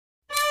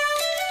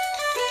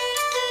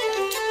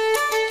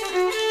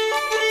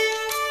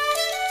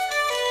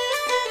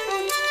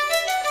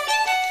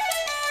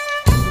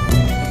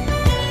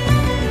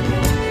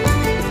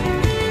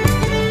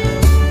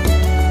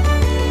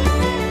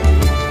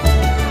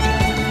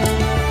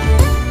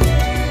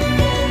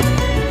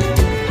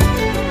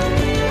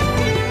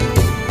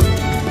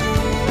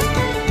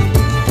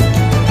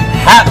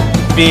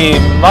Happy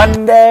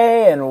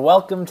Monday and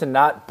welcome to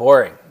Not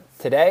Boring.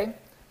 Today,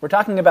 we're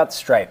talking about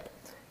Stripe,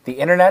 the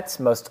internet's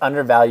most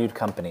undervalued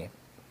company.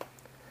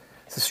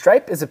 So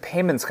Stripe is a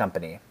payments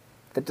company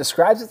that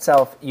describes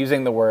itself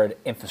using the word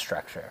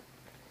infrastructure.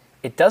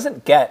 It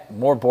doesn't get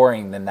more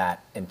boring than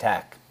that in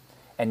tech.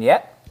 And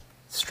yet,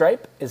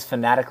 Stripe is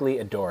fanatically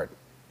adored.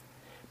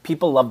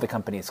 People love the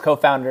company's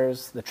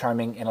co-founders, the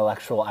charming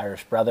intellectual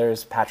Irish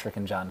brothers, Patrick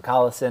and John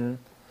Collison.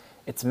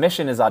 Its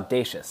mission is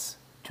audacious: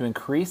 to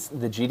increase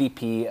the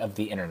GDP of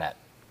the internet.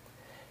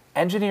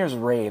 Engineers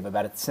rave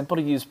about its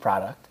simple-to-use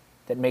product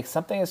that makes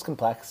something as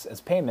complex as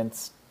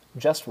payments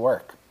just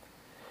work.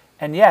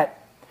 And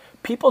yet,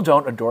 people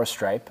don't adore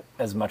Stripe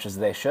as much as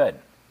they should.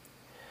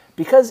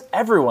 Because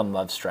everyone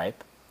loves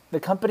Stripe,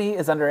 the company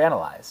is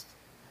underanalyzed.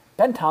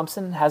 Ben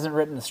Thompson hasn't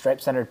written a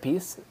Stripe-centered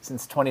piece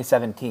since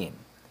 2017.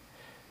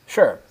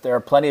 Sure, there are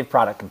plenty of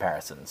product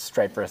comparisons: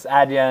 Stripe versus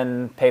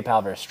Adyen,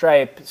 PayPal versus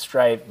Stripe,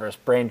 Stripe versus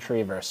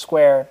Braintree versus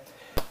Square.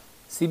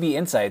 CB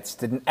Insights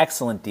did an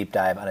excellent deep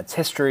dive on its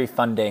history,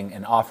 funding,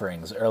 and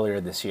offerings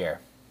earlier this year.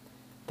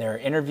 There are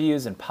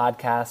interviews and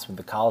podcasts with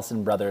the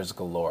Collison brothers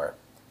galore.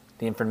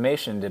 The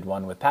Information did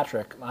one with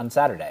Patrick on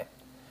Saturday.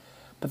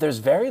 But there's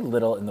very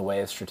little in the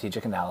way of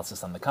strategic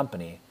analysis on the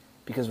company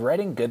because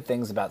writing good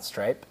things about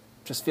Stripe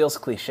just feels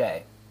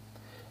cliche.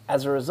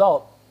 As a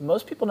result,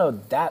 most people know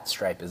that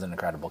Stripe is an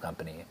incredible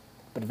company,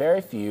 but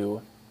very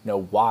few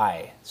know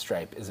why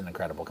Stripe is an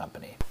incredible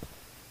company.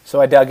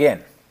 So I dug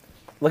in,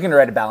 looking to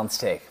write a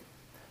balanced take.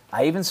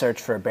 I even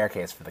searched for a bear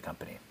case for the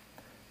company.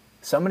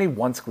 So many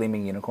once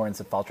gleaming unicorns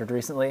have faltered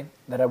recently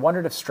that I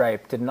wondered if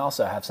Stripe didn't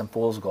also have some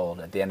fool's gold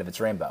at the end of its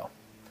rainbow.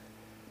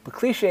 But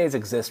cliches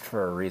exist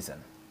for a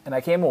reason, and I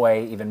came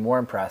away even more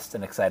impressed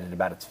and excited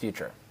about its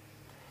future.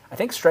 I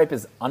think Stripe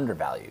is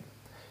undervalued.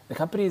 The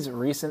company's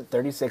recent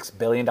 $36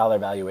 billion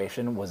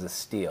valuation was a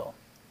steal,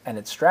 and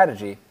its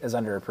strategy is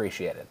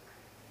underappreciated.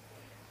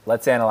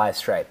 Let's analyze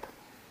Stripe.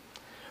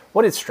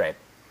 What is Stripe?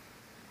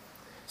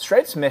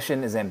 Stripe's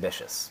mission is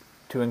ambitious: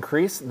 to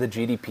increase the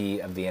GDP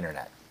of the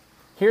internet.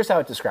 Here's how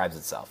it describes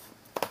itself.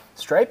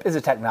 Stripe is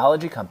a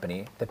technology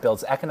company that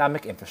builds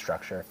economic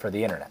infrastructure for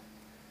the internet.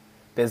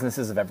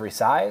 Businesses of every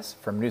size,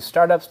 from new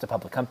startups to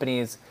public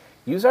companies,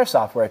 use our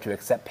software to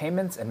accept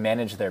payments and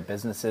manage their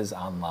businesses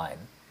online.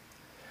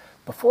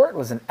 Before it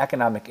was an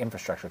economic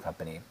infrastructure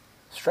company,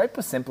 Stripe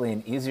was simply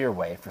an easier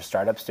way for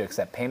startups to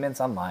accept payments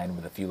online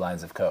with a few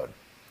lines of code.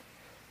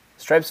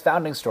 Stripe's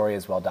founding story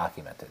is well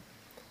documented.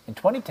 In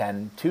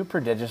 2010, two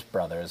prodigious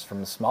brothers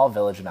from a small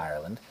village in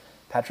Ireland,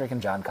 Patrick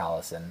and John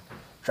Collison,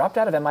 dropped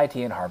out of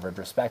MIT and Harvard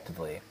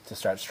respectively to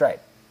start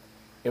Stripe.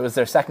 It was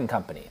their second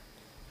company.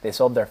 They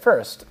sold their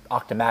first,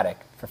 Octomatic,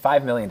 for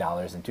 $5 million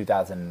in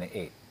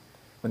 2008,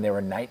 when they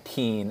were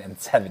 19 and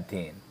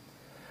 17.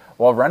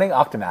 While running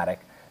Octomatic,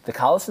 the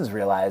Collisons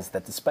realized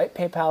that despite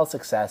PayPal's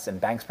success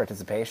and banks'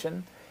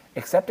 participation,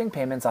 accepting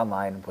payments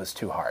online was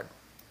too hard.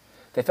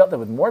 They felt that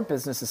with more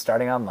businesses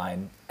starting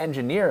online,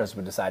 engineers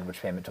would decide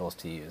which payment tools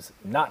to use,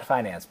 not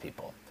finance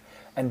people,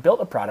 and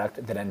built a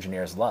product that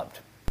engineers loved.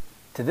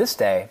 To this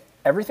day,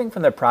 everything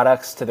from their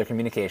products to their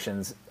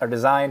communications are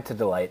designed to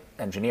delight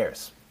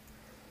engineers.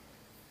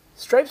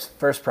 Stripe's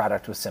first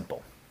product was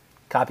simple: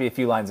 copy a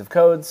few lines of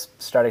codes,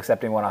 start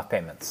accepting one-off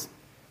payments.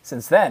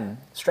 Since then,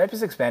 Stripe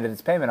has expanded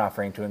its payment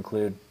offering to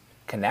include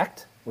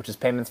Connect, which is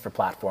payments for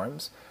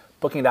platforms.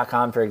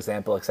 Booking.com, for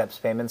example, accepts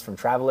payments from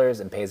travelers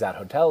and pays out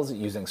hotels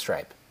using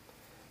Stripe.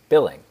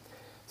 Billing,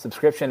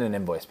 subscription and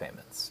invoice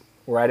payments.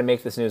 Were I to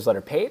make this newsletter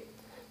paid,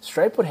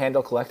 Stripe would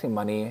handle collecting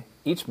money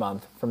each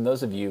month from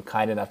those of you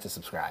kind enough to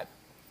subscribe.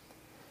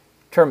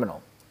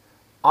 Terminal,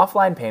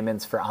 offline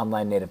payments for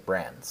online native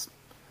brands.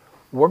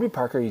 Warby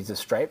Parker uses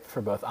Stripe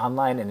for both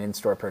online and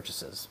in-store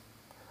purchases.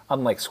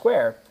 Unlike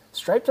Square,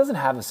 Stripe doesn't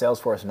have a sales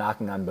force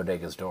knocking on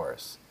bodegas'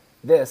 doors.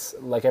 This,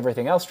 like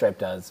everything else Stripe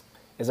does,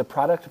 is a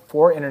product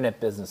for internet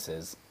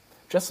businesses,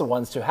 just the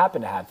ones who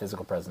happen to have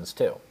physical presence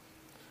too.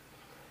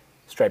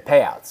 Stripe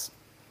Payouts,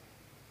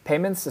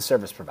 payments to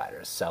service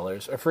providers,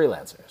 sellers, or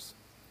freelancers.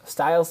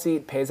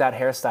 StyleSeat pays out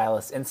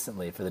hairstylists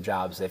instantly for the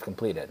jobs they've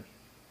completed.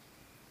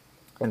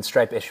 And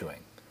Stripe Issuing,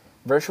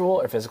 virtual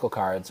or physical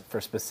cards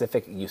for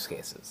specific use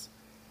cases.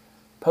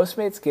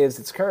 Postmates gives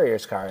its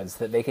couriers cards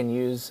that they can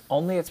use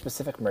only at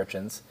specific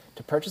merchants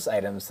to purchase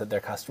items that their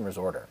customers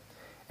order.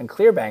 And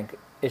Clearbank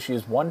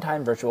issues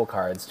one-time virtual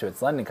cards to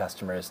its lending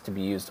customers to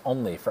be used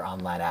only for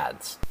online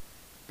ads.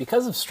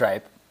 Because of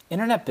Stripe,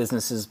 internet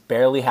businesses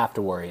barely have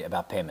to worry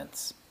about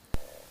payments.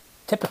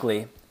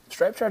 Typically,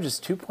 Stripe charges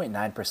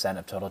 2.9%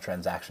 of total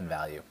transaction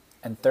value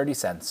and 30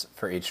 cents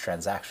for each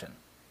transaction.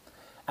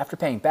 After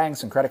paying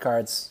banks and credit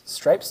cards,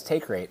 Stripe's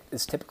take rate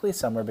is typically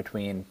somewhere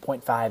between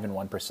 0.5 and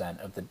 1%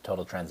 of the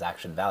total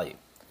transaction value.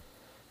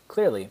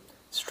 Clearly,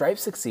 Stripe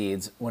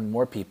succeeds when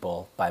more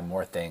people buy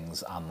more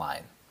things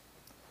online.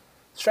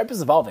 Stripe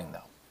is evolving,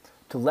 though,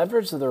 to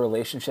leverage the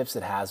relationships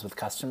it has with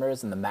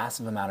customers and the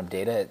massive amount of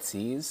data it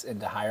sees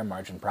into higher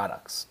margin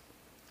products.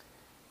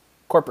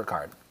 Corporate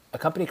Card, a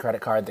company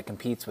credit card that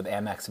competes with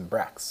Amex and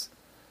Brex.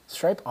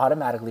 Stripe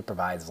automatically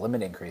provides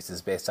limit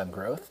increases based on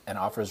growth and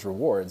offers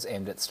rewards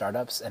aimed at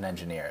startups and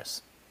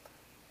engineers.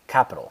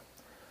 Capital,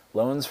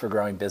 loans for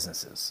growing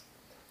businesses.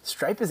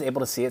 Stripe is able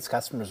to see its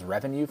customers'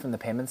 revenue from the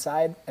payment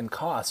side and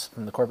costs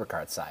from the corporate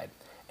card side,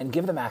 and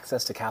give them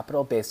access to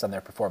capital based on their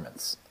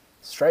performance.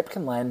 Stripe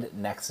can lend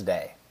next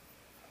day.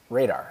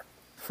 Radar,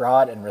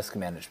 fraud and risk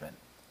management.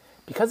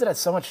 Because it has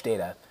so much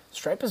data,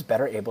 Stripe is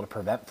better able to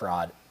prevent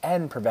fraud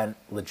and prevent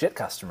legit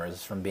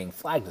customers from being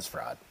flagged as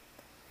fraud.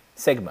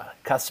 Sigma,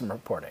 custom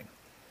reporting.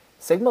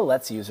 Sigma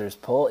lets users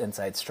pull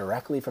insights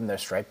directly from their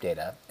Stripe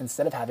data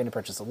instead of having to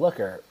purchase a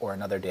Looker or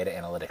another data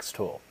analytics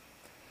tool.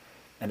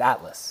 And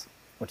Atlas,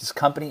 which is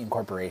company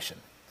incorporation.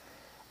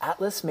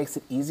 Atlas makes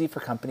it easy for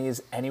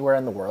companies anywhere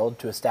in the world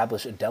to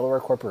establish a Delaware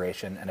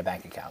corporation and a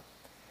bank account.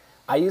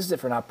 I used it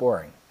for Not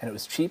Boring, and it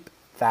was cheap,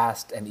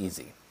 fast, and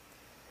easy.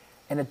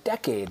 In a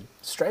decade,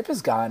 Stripe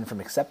has gone from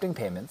accepting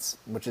payments,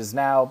 which is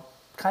now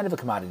kind of a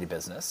commodity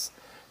business,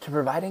 to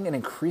providing an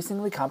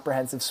increasingly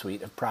comprehensive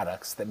suite of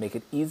products that make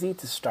it easy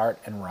to start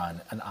and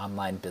run an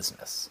online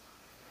business.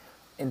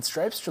 In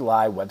Stripe's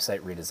July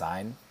website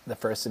redesign, the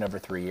first in over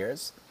 3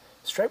 years,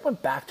 Stripe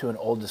went back to an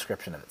old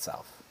description of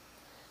itself.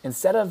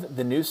 Instead of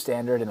the new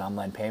standard in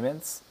online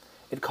payments,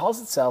 it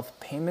calls itself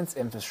Payments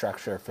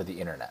Infrastructure for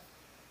the Internet.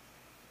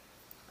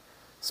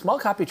 Small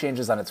copy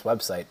changes on its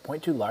website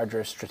point to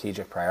larger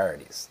strategic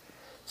priorities.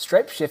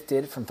 Stripe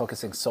shifted from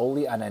focusing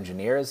solely on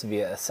engineers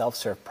via a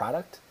self-serve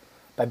product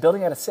by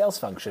building out a sales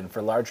function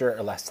for larger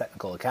or less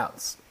technical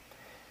accounts.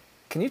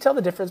 Can you tell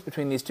the difference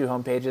between these two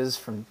homepages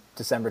from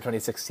December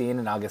 2016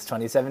 and August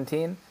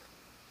 2017?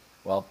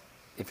 Well,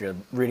 if you're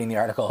reading the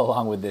article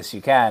along with this,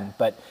 you can,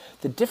 but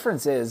the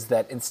difference is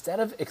that instead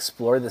of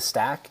Explore the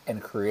Stack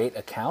and Create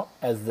Account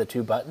as the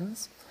two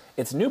buttons,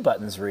 its new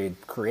buttons read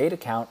Create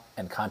Account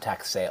and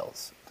Contact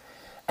Sales.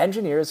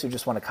 Engineers who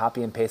just want to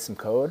copy and paste some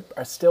code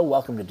are still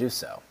welcome to do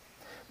so.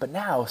 But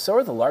now, so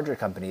are the larger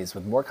companies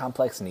with more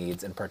complex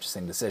needs and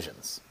purchasing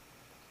decisions.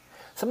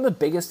 Some of the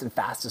biggest and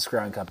fastest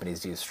growing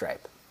companies use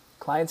Stripe.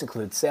 Clients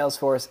include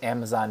Salesforce,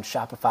 Amazon,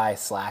 Shopify,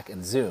 Slack,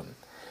 and Zoom.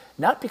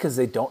 Not because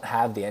they don't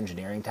have the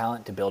engineering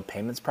talent to build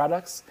payments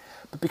products,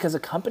 but because a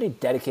company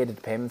dedicated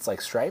to payments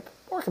like Stripe,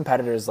 or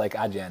competitors like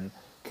Adyen,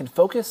 can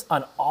focus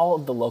on all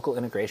of the local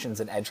integrations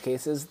and edge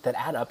cases that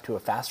add up to a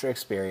faster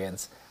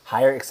experience,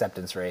 higher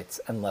acceptance rates,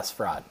 and less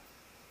fraud.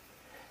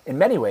 In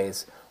many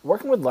ways,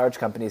 working with large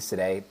companies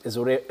today is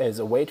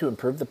a way to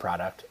improve the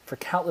product for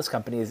countless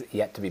companies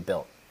yet to be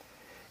built.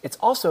 It's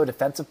also a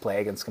defensive play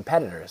against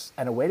competitors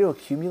and a way to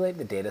accumulate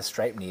the data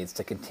Stripe needs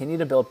to continue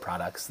to build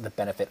products that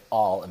benefit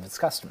all of its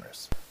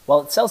customers.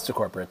 While it sells to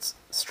corporates,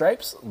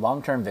 Stripe's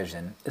long-term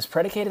vision is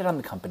predicated on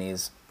the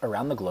companies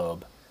around the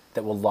globe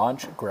that will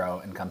launch, grow,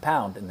 and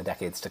compound in the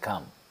decades to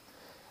come.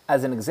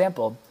 As an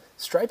example,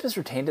 Stripe has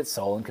retained its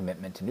soul and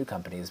commitment to new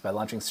companies by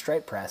launching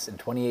Stripe Press in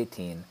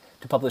 2018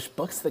 to publish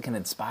books that can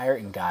inspire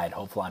and guide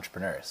hopeful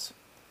entrepreneurs.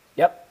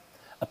 Yep,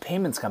 a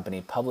payments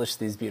company published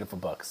these beautiful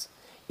books,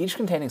 each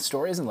containing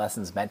stories and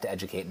lessons meant to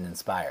educate and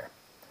inspire.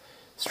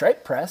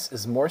 Stripe Press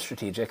is more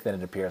strategic than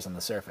it appears on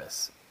the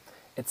surface.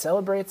 It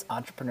celebrates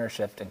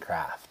entrepreneurship and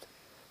craft,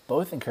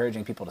 both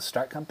encouraging people to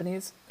start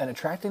companies and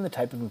attracting the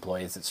type of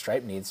employees that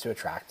Stripe needs to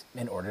attract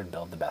in order to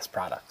build the best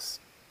products.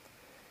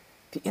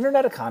 The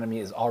internet economy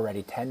is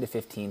already 10 to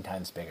 15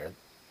 times bigger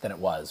than it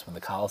was when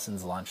the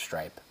Collisons launched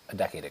Stripe a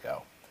decade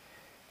ago,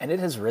 and it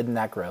has ridden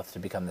that growth to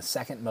become the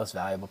second most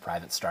valuable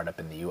private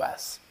startup in the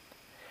US.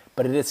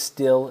 But it is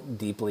still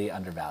deeply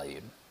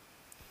undervalued.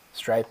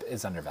 Stripe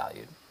is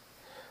undervalued.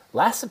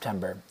 Last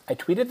September, I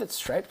tweeted that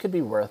Stripe could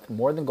be worth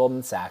more than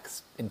Goldman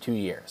Sachs in 2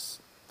 years.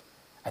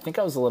 I think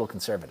I was a little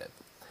conservative.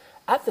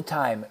 At the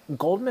time,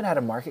 Goldman had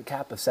a market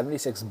cap of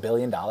 $76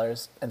 billion,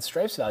 and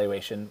Stripe's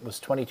valuation was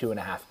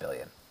 $22.5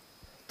 billion.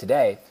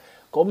 Today,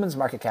 Goldman's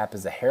market cap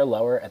is a hair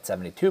lower at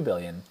 $72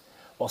 billion,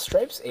 while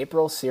Stripe's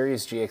April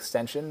Series G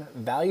extension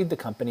valued the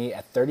company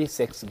at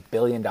 $36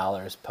 billion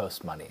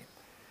post-money.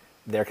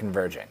 They're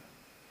converging.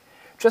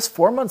 Just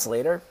 4 months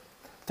later,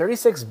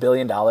 $36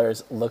 billion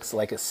looks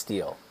like a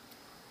steal.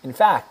 In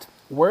fact,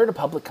 were it a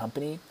public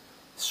company,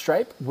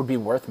 Stripe would be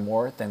worth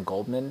more than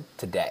Goldman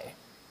today.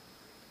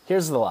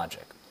 Here's the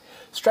logic.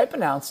 Stripe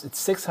announced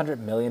its $600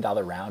 million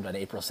round on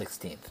April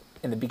 16th,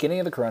 in the beginning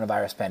of the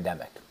coronavirus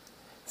pandemic.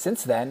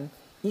 Since then,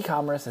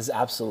 e-commerce has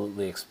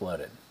absolutely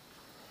exploded.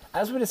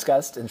 As we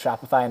discussed in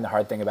Shopify and the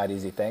Hard Thing About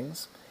Easy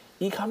Things,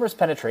 e-commerce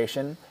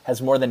penetration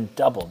has more than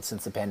doubled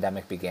since the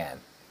pandemic began.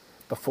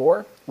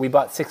 Before, we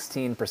bought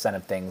 16%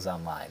 of things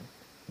online.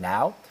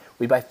 Now,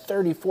 we buy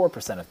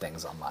 34% of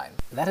things online.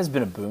 That has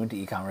been a boon to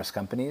e-commerce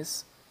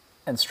companies,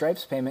 and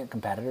Stripe's payment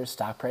competitors'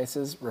 stock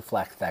prices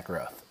reflect that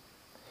growth.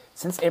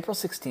 Since April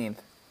 16th,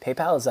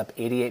 PayPal is up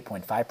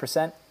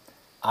 88.5%,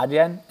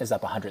 Adyen is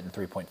up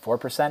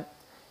 103.4%,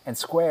 and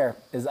Square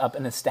is up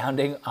an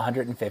astounding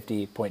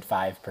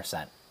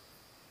 150.5%.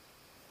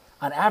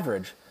 On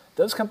average,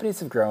 those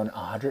companies have grown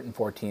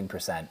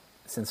 114%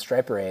 since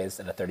Stripe raised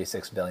at a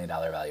 $36 billion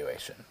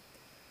valuation.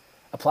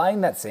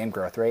 Applying that same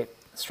growth rate,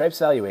 Stripe's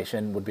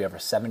valuation would be over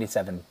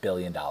 $77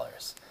 billion,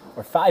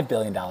 or $5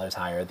 billion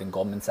higher than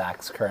Goldman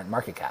Sachs' current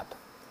market cap.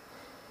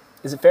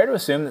 Is it fair to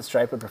assume that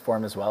Stripe would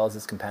perform as well as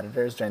its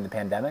competitors during the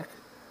pandemic?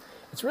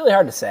 It's really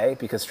hard to say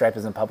because Stripe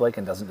isn't public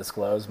and doesn't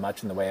disclose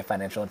much in the way of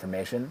financial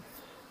information,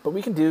 but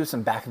we can do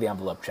some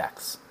back-of-the-envelope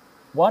checks.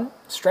 1,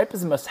 Stripe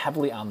is the most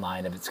heavily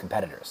online of its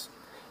competitors.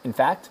 In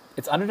fact,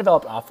 its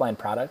underdeveloped offline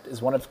product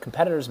is one of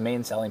competitors'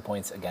 main selling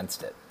points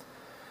against it.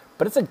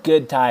 But it's a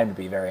good time to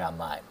be very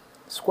online.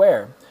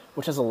 Square,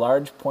 which has a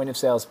large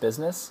point-of-sales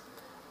business,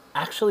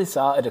 actually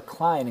saw a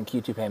decline in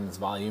Q2 payments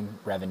volume,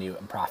 revenue,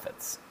 and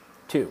profits.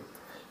 2,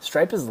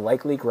 Stripe is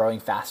likely growing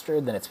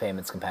faster than its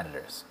payments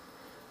competitors.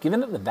 Given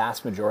that the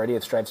vast majority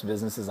of Stripe's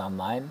business is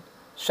online,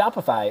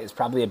 Shopify is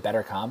probably a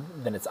better comp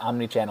than its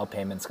omni-channel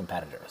payments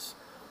competitors.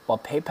 While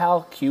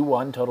PayPal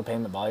Q1 total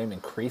payment volume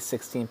increased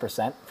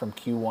 16% from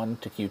Q1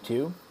 to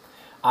Q2,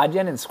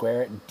 Adyen and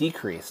Square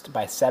decreased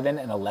by 7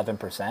 and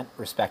 11%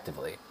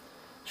 respectively.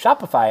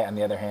 Shopify, on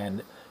the other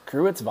hand,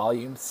 grew its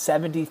volume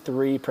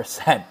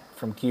 73%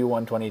 from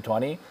Q1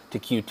 2020 to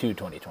Q2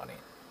 2020.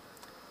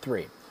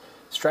 3,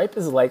 Stripe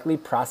is likely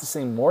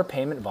processing more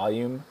payment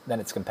volume than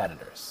its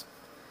competitors.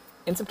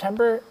 In its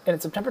September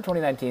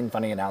 2019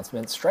 funding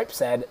announcement, Stripe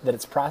said that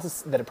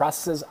it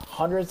processes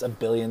hundreds of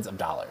billions of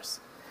dollars.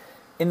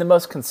 In the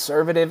most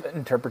conservative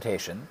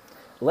interpretation,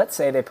 let's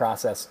say they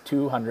processed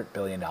 $200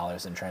 billion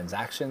in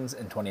transactions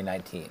in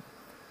 2019.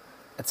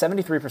 At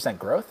 73%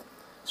 growth,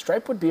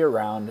 Stripe would be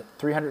around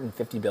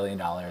 $350 billion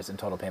in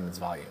total payments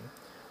volume,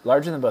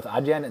 larger than both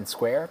Adyen and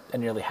Square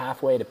and nearly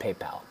halfway to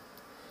PayPal.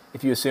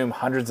 If you assume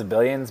hundreds of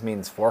billions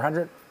means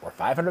 400 or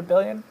 500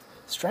 billion,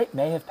 Stripe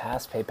may have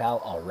passed PayPal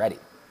already.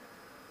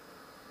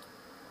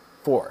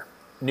 4,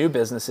 new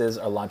businesses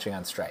are launching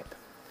on Stripe.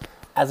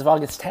 As of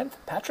August 10th,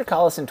 Patrick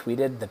Collison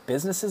tweeted that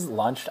businesses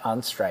launched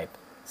on Stripe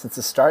since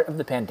the start of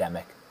the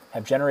pandemic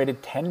have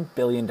generated $10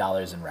 billion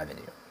in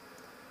revenue.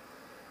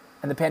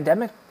 And the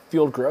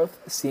pandemic-fueled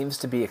growth seems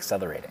to be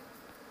accelerating.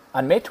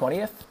 On May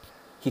 20th,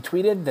 he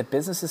tweeted that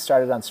businesses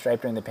started on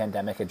Stripe during the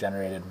pandemic had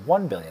generated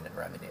 $1 billion in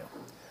revenue.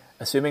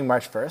 Assuming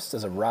March 1st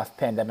is a rough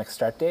pandemic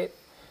start date,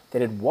 they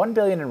did $1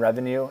 billion in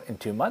revenue in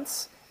 2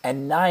 months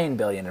and $9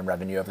 billion in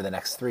revenue over the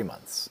next 3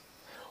 months.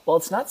 While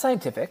it's not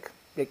scientific,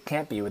 it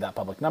can't be without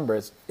public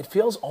numbers, it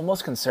feels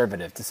almost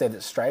conservative to say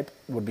that Stripe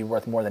would be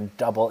worth more than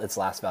double its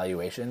last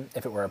valuation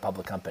if it were a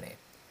public company.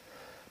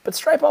 But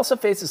Stripe also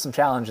faces some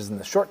challenges in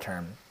the short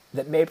term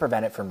that may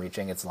prevent it from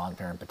reaching its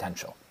long-term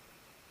potential.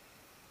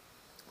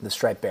 The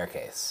Stripe bear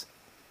case.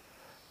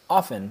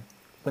 Often,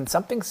 when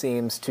something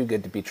seems too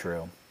good to be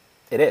true,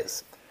 it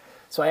is.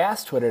 So I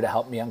asked Twitter to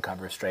help me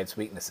uncover Stripe's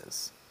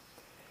weaknesses.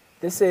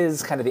 This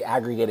is kind of the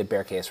aggregated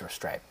bear case for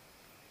Stripe.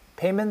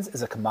 Payments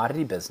is a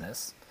commodity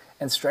business,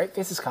 and Stripe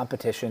faces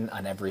competition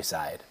on every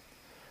side.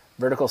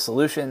 Vertical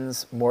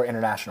solutions, more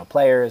international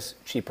players,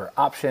 cheaper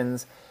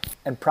options,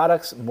 and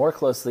products more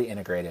closely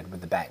integrated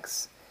with the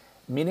banks,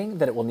 meaning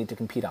that it will need to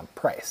compete on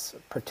price,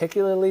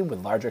 particularly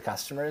with larger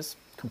customers,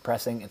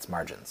 compressing its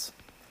margins.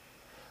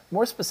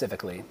 More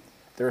specifically,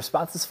 the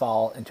responses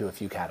fall into a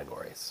few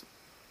categories.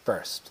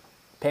 First,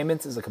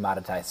 payments is a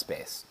commoditized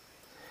space.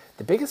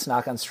 The biggest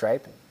knock on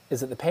Stripe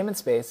is that the payment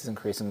space is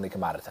increasingly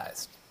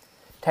commoditized.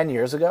 10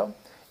 years ago,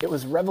 it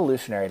was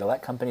revolutionary to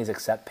let companies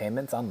accept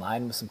payments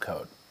online with some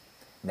code.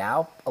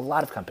 Now, a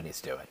lot of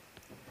companies do it.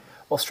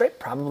 While Stripe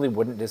probably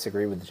wouldn't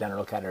disagree with the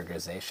general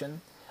categorization,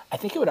 I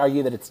think it would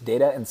argue that its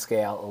data and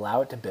scale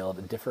allow it to build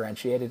a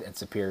differentiated and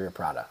superior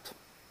product.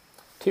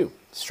 2,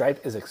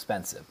 Stripe is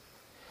expensive.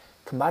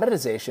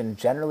 Commoditization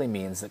generally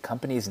means that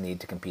companies need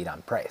to compete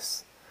on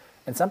price,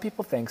 and some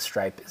people think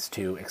Stripe is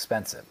too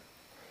expensive.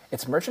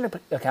 Its merchant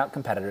account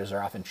competitors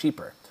are often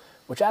cheaper,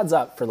 which adds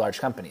up for large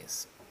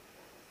companies.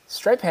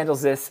 Stripe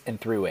handles this in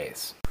 3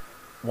 ways.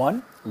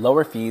 1,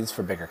 lower fees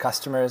for bigger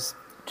customers.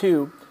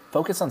 2,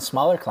 focus on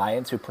smaller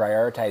clients who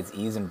prioritize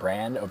ease and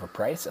brand over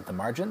price at the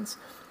margins.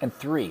 And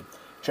 3,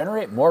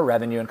 generate more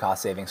revenue and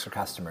cost savings for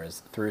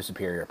customers through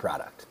superior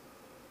product.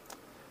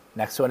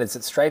 Next one is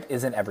that Stripe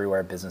isn't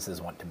everywhere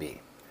businesses want to be.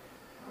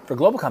 For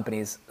global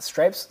companies,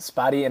 Stripe's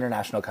spotty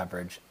international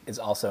coverage is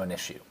also an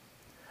issue.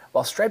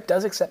 While Stripe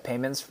does accept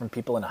payments from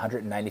people in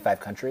 195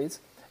 countries,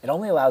 it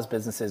only allows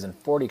businesses in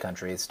 40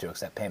 countries to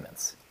accept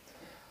payments.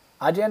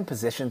 Adyen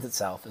positions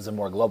itself as a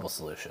more global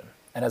solution,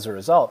 and as a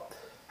result,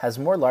 has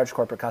more large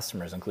corporate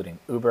customers including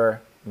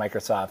Uber,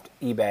 Microsoft,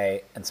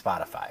 eBay, and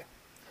Spotify.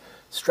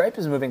 Stripe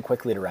is moving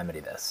quickly to remedy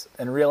this,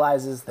 and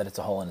realizes that it's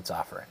a hole in its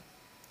offering.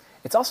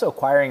 It's also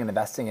acquiring and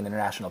investing in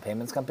international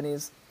payments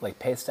companies like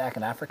Paystack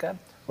in Africa,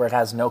 where it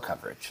has no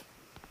coverage.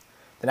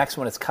 The next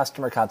one is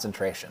customer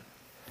concentration.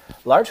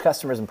 Large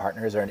customers and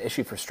partners are an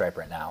issue for Stripe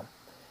right now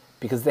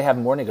because they have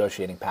more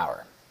negotiating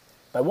power.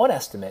 By one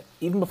estimate,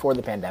 even before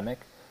the pandemic,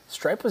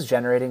 Stripe was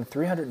generating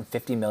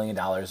 $350 million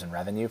in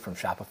revenue from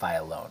Shopify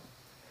alone.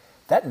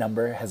 That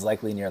number has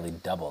likely nearly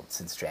doubled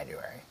since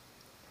January.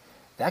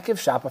 That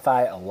gives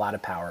Shopify a lot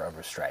of power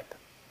over Stripe.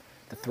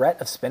 The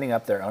threat of spinning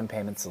up their own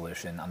payment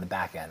solution on the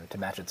back end to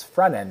match its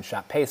front-end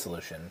Shop Pay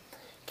solution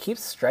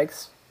keeps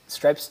Stripe's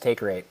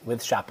take rate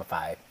with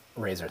Shopify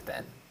razor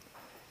thin.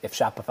 If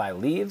Shopify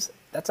leaves,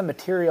 That's a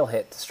material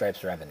hit to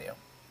Stripe's revenue.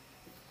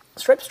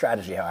 Stripe's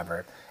strategy,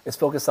 however, is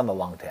focused on the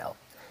long tail.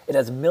 It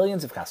has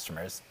millions of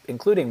customers,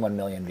 including 1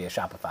 million via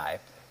Shopify,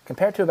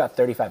 compared to about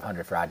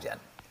 3,500 for Adyen.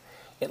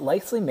 It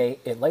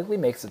likely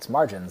makes its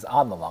margins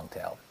on the long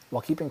tail,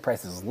 while keeping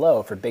prices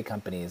low for big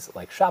companies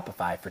like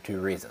Shopify for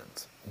two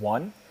reasons.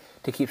 One,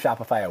 to keep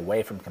Shopify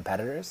away from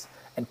competitors,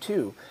 and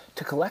two,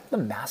 to collect the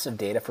massive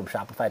data from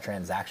Shopify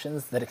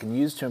transactions that it can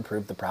use to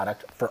improve the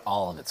product for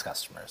all of its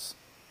customers.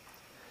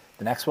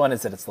 The next one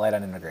is that it's light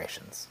on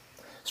integrations.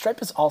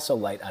 Stripe is also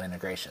light on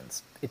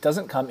integrations. It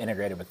doesn't come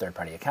integrated with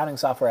third-party accounting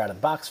software out of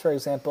the box, for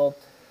example,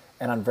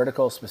 and on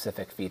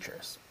vertical-specific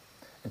features.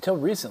 Until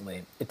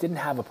recently, it didn't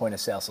have a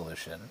point-of-sale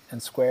solution,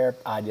 and Square,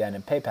 Adyen,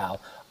 and PayPal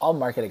all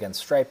market against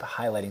Stripe,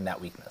 highlighting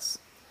that weakness.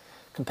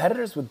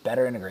 Competitors with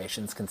better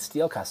integrations can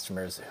steal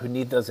customers who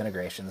need those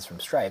integrations from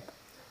Stripe,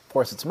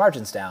 force its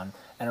margins down,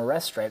 and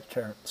arrest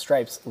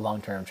Stripe's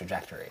long-term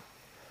trajectory.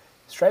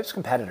 Stripe's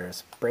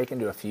competitors break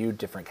into a few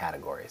different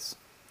categories.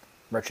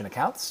 Merchant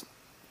accounts.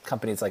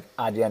 Companies like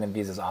Adyen and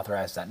Visa's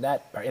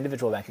Authorize.net are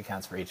individual bank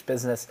accounts for each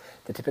business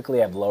that typically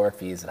have lower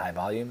fees at high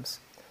volumes.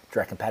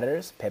 Direct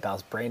competitors.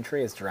 PayPal's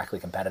Braintree is directly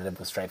competitive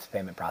with Stripe's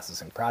payment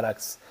processing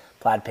products.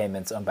 Plaid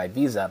Payments, owned by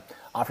Visa,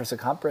 offers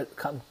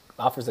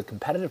a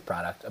competitive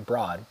product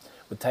abroad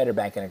with tighter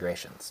bank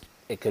integrations.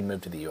 It could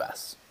move to the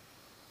US.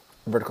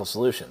 Vertical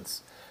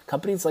solutions.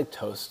 Companies like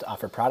Toast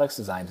offer products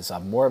designed to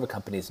solve more of a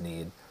company's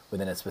need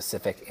within a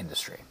specific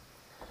industry.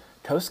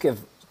 Toast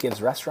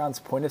gives restaurants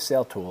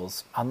point-of-sale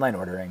tools, online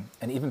ordering,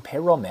 and even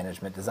payroll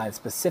management designed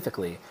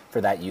specifically for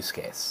that use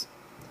case.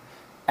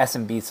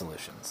 SMB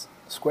solutions.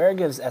 Square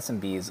gives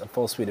SMBs a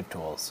full suite of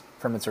tools,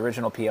 from its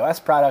original POS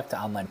product to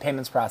online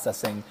payments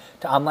processing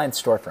to online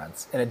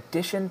storefronts, in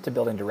addition to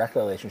building direct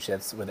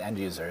relationships with end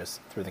users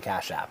through the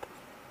Cash App.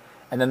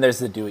 And then there's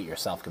the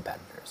do-it-yourself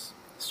competitors.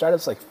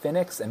 Startups like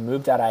Finix and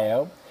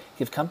Move.io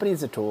give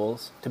companies the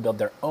tools to build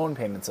their own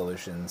payment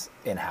solutions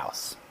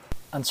in-house.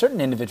 On certain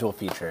individual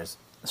features,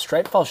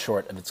 Stripe falls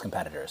short of its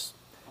competitors.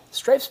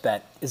 Stripe's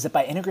bet is that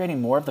by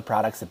integrating more of the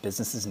products that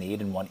businesses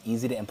need in one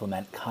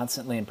easy-to-implement,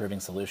 constantly improving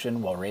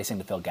solution while racing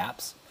to fill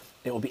gaps,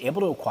 it will be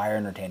able to acquire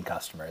and retain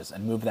customers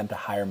and move them to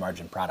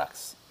higher-margin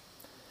products.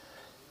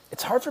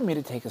 It's hard for me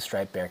to take a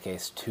Stripe bear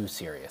case too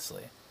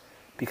seriously,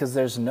 because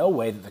there's no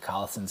way that the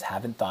Collisons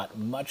haven't thought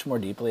much more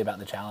deeply about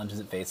the challenges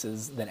it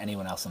faces than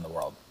anyone else in the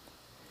world.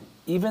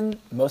 Even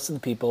most of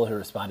the people who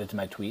responded to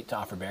my tweet to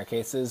offer bear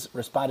cases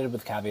responded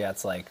with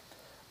caveats like,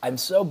 "I'm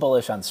so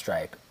bullish on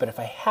Stripe, but if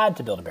I had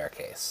to build a bear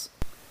case."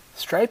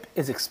 Stripe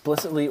is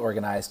explicitly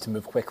organized to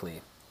move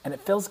quickly, and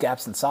it fills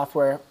gaps in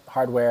software,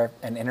 hardware,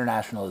 and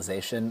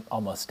internationalization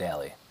almost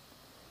daily.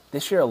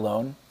 This year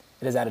alone,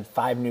 it has added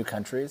 5 new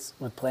countries,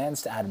 with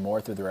plans to add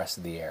more through the rest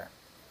of the year.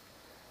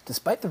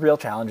 Despite the real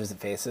challenges it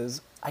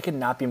faces, I could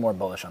not be more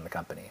bullish on the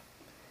company.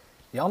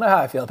 Y'all know how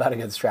I feel about a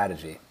good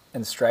strategy,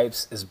 and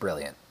Stripe's is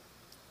brilliant.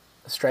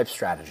 Stripe's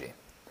strategy.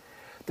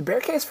 The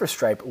bear case for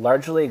Stripe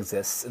largely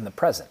exists in the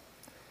present,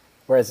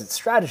 whereas its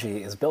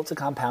strategy is built to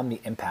compound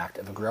the impact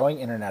of a growing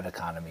internet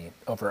economy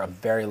over a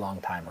very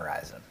long time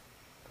horizon.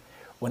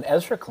 When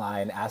Ezra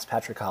Klein asked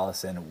Patrick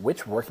Collison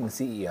which working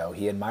CEO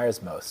he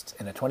admires most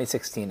in a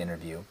 2016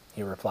 interview,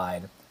 he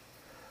replied,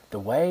 "The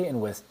way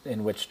in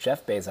which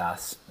Jeff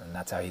Bezos," and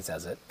that's how he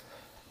says it,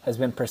 "has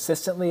been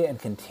persistently and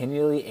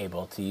continually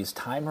able to use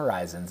time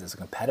horizons as a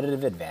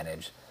competitive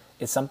advantage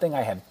is something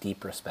I have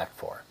deep respect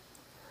for.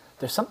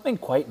 There's something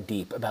quite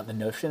deep about the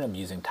notion of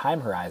using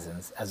time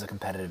horizons as a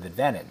competitive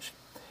advantage,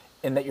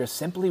 in that you're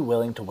simply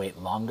willing to wait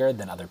longer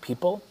than other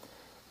people,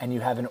 and you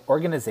have an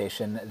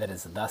organization that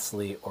is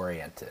thusly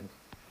oriented."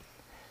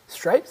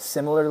 Stripe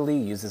similarly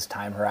uses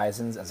time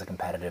horizons as a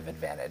competitive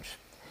advantage.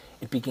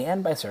 It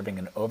began by serving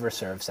an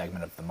overserved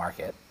segment of the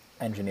market,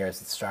 engineers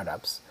and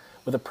startups,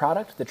 with a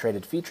product that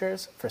traded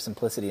features for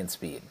simplicity and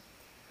speed.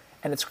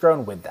 And it's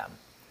grown with them.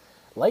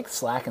 Like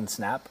Slack and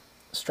Snap,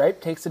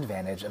 Stripe takes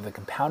advantage of the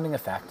compounding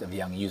effect of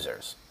young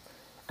users.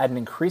 At an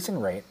increasing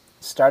rate,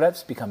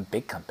 startups become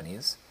big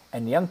companies,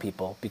 and young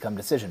people become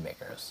decision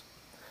makers.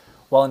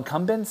 While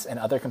incumbents and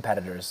other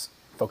competitors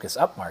focus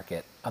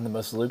upmarket on the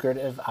most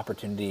lucrative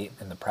opportunity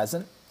in the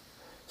present,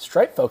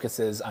 Stripe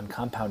focuses on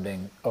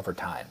compounding over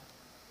time.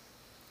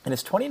 In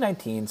his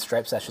 2019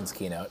 Stripe Sessions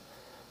keynote,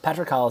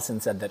 Patrick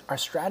Collison said that our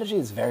strategy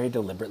is very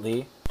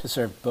deliberately to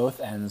serve both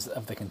ends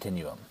of the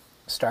continuum,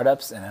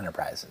 startups and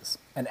enterprises,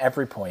 and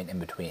every point in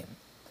between.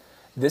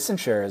 This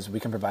ensures we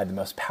can provide the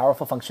most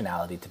powerful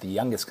functionality to the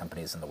youngest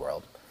companies in the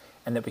world,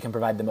 and that we can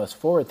provide the most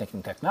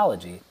forward-thinking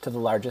technology to the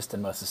largest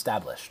and most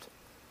established.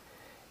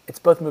 It's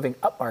both moving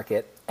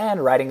upmarket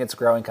and riding its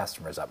growing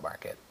customers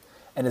upmarket,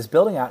 and is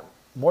building out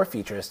more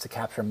features to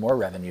capture more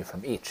revenue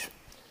from each.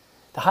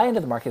 The high end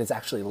of the market is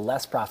actually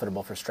less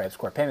profitable for Stripe's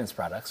core payments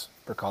products,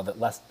 recall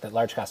that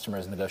large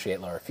customers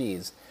negotiate lower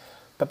fees,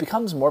 but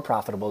becomes more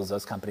profitable as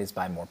those companies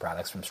buy more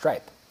products from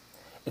Stripe.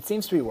 It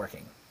seems to be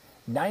working.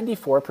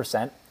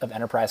 94% of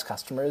enterprise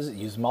customers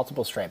use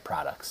multiple Stripe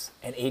products,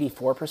 and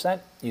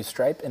 84% use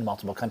Stripe in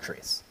multiple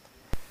countries.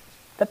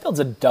 That builds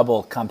a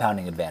double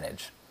compounding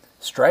advantage.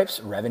 Stripe's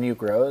revenue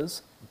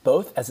grows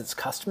both as its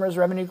customers'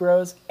 revenue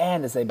grows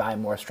and as they buy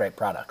more Stripe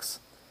products.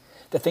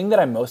 The thing that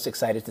I'm most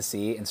excited to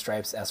see in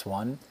Stripe's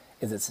S1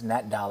 is its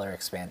net dollar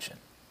expansion.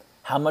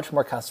 How much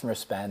more customers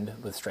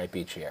spend with Stripe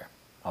each year,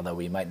 although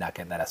we might not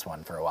get that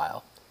S1 for a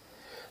while.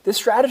 This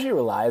strategy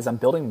relies on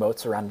building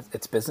moats around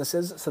its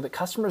businesses so that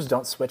customers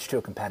don't switch to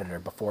a competitor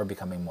before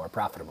becoming more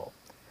profitable.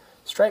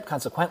 Stripe,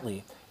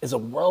 consequently, is a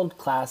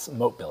world-class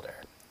moat builder.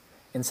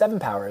 In 7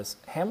 Powers,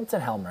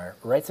 Hamilton Helmer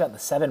writes about the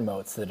 7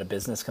 moats that a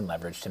business can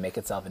leverage to make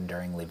itself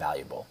enduringly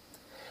valuable.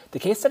 The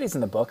case studies in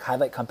the book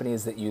highlight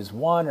companies that use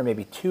 1 or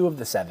maybe 2 of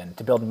the 7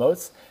 to build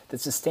moats that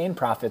sustain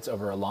profits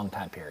over a long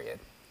time period.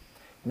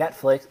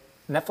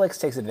 Netflix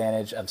takes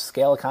advantage of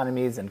scale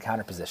economies and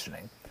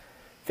counter-positioning.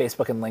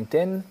 Facebook and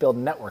LinkedIn build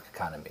network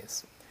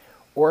economies.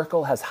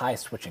 Oracle has high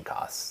switching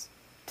costs.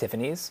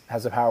 Tiffany's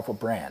has a powerful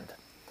brand.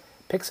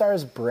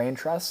 Pixar's brain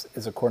trust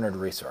is a cornered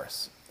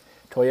resource.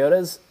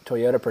 Toyota's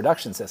Toyota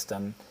Production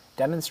System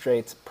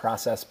demonstrates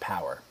process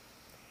power.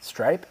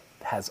 Stripe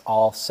has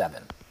all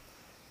 7.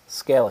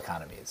 Scale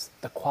economies,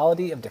 the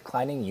quality of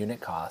declining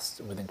unit costs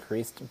with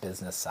increased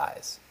business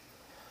size.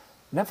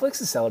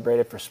 Netflix is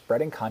celebrated for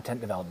spreading content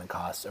development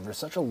costs over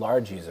such a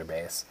large user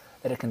base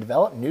that it can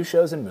develop new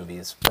shows and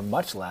movies for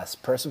much less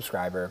per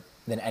subscriber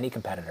than any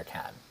competitor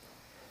can.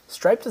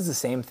 Stripe does the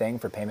same thing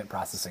for payment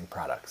processing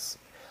products.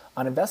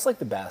 On Invest Like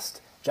the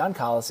Best, John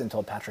Collison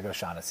told Patrick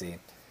O'Shaughnessy,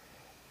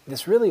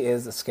 "This really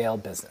is a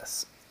scaled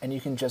business, and you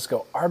can just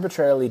go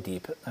arbitrarily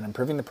deep on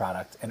improving the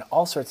product in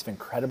all sorts of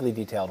incredibly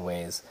detailed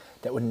ways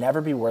that would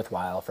never be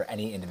worthwhile for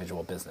any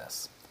individual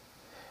business."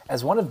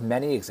 As one of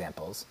many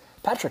examples,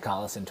 Patrick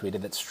Collison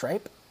tweeted that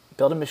Stripe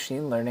built a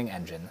machine learning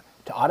engine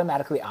to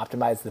automatically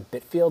optimize the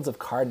bit fields of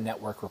card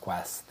network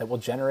requests that will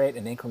generate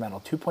an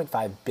incremental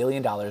 $2.5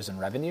 billion in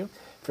revenue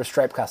for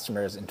Stripe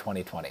customers in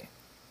 2020.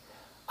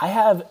 I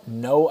have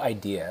no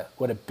idea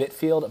what a bit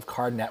field of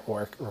card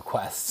network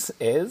requests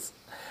is,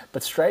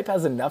 but Stripe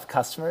has enough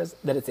customers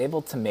that it's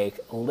able to make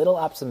little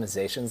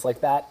optimizations like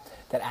that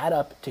add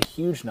up to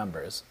huge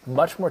numbers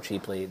much more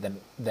cheaply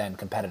than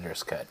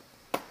competitors could.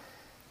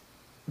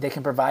 They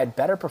can provide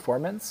better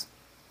performance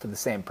for the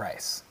same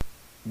price.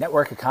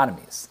 Network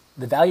economies.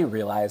 The value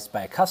realized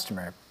by a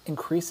customer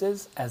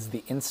increases as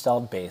the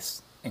installed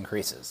base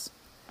increases.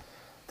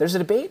 There's a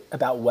debate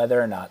about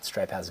whether or not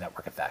Stripe has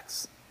network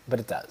effects, but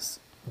it does.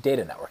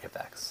 Data network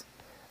effects.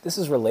 This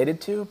is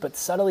related to, but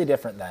subtly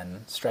different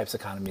than, Stripe's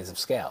economies of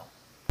scale.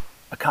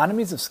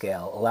 Economies of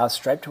scale allow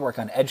Stripe to work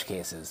on edge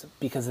cases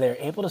because they are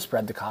able to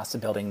spread the cost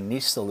of building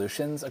niche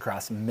solutions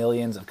across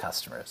millions of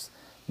customers,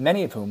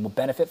 many of whom will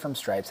benefit from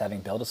Stripe's having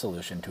built a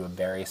solution to a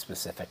very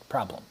specific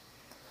problem.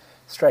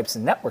 Stripe's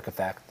network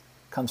effect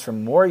comes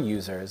from more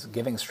users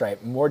giving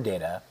Stripe more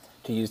data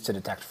to use to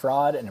detect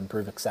fraud and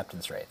improve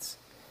acceptance rates.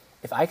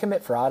 If I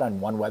commit fraud on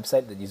one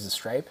website that uses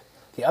Stripe,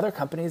 the other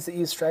companies that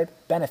use Stripe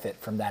benefit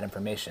from that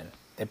information.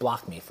 They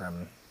block me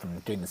from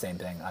doing the same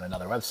thing on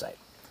another website.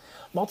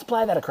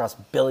 Multiply that across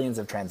billions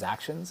of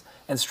transactions,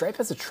 and Stripe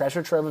has a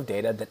treasure trove of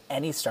data that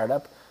any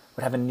startup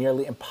would have a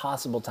nearly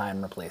impossible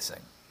time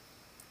replacing.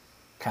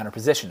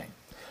 Counter-positioning.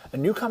 A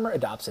newcomer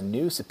adopts a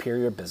new,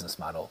 superior business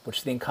model,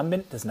 which the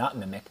incumbent does not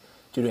mimic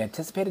due to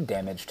anticipated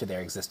damage to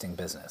their existing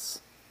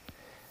business.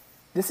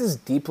 This is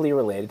deeply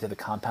related to the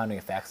compounding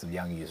effects of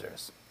young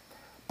users.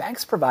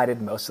 Banks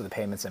provided most of the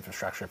payments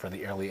infrastructure for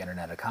the early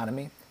internet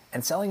economy,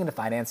 and selling into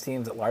finance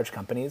teams at large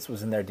companies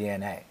was in their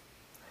DNA.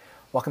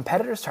 While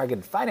competitors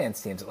targeted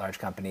finance teams at large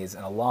companies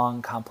in a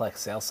long,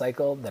 complex sales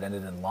cycle that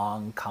ended in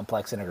long,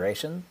 complex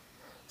integration,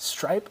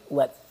 Stripe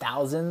let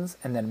thousands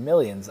and then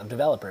millions of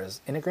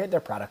developers integrate their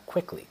product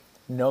quickly,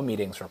 no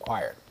meetings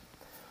required.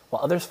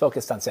 While others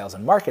focused on sales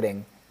and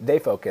marketing, they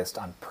focused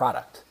on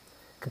product.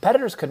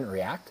 Competitors couldn't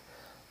react,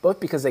 both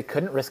because they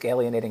couldn't risk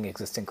alienating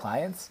existing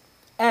clients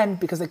and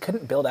because they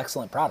couldn't build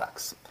excellent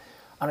products.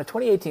 On a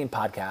 2018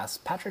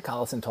 podcast, Patrick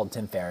Collison told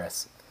Tim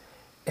Ferriss,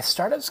 "If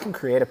startups can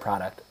create a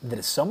product that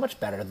is so much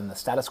better than the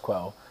status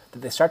quo that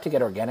they start to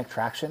get organic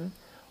traction,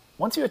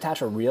 once you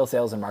attach a real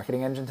sales and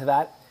marketing engine to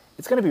that,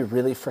 it's going to be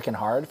really freaking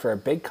hard for a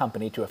big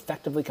company to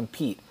effectively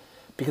compete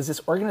because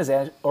this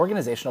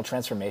organizational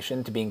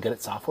transformation to being good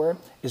at software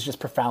is just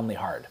profoundly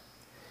hard.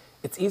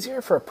 It's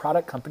easier for a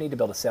product company to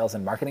build a sales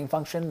and marketing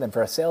function than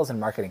for a sales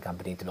and marketing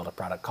company to build a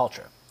product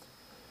culture."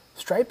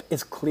 Stripe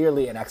is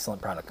clearly an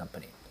excellent product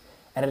company,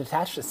 and it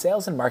attached a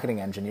sales and marketing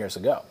engine years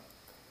ago.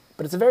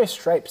 But it's a very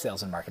Stripe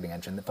sales and marketing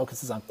engine that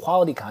focuses on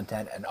quality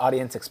content and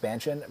audience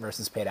expansion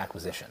versus paid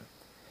acquisition.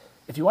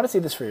 If you want to see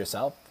this for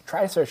yourself,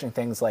 try searching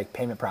things like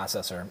payment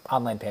processor,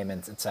 online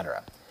payments,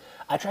 etc.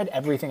 I tried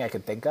everything I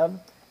could think of,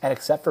 and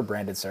except for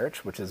branded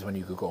search, which is when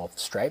you Google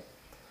Stripe,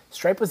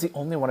 Stripe was the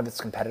only one of its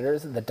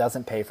competitors that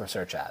doesn't pay for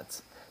search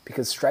ads,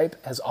 because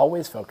Stripe has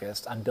always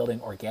focused on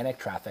building organic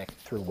traffic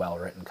through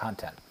well-written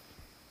content.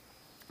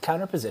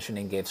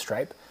 Counter-positioning gave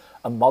Stripe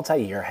a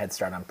multi-year head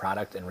start on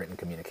product and written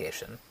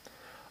communication.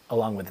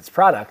 Along with its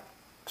product,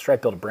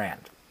 Stripe built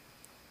a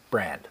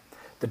brand.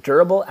 the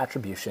durable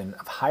attribution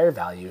of higher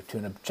value to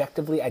an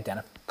objectively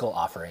identical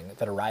offering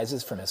that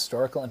arises from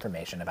historical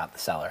information about the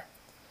seller.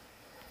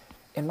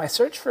 In my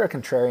search for a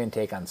contrarian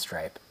take on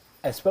Stripe,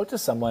 I spoke to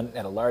someone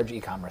at a large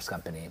e-commerce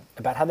company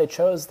about how they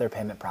chose their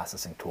payment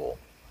processing tool.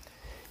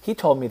 He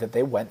told me that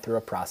they went through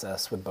a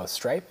process with both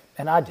Stripe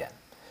and Adyen,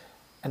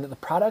 and that the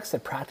products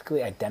had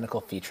practically identical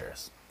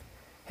features.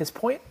 His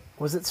point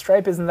was that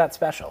Stripe isn't that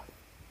special.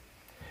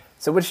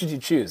 So which did you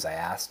choose, I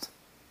asked.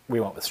 We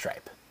went with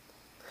Stripe.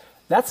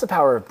 That's the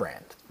power of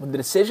brand. When the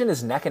decision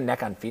is neck and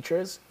neck on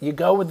features, you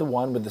go with the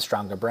one with the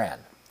stronger brand.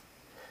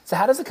 So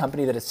how does a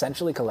company that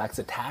essentially collects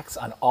a tax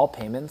on all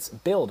payments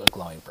build a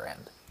glowing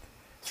brand?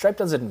 Stripe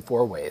does it in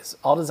 4 ways,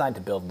 all designed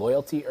to build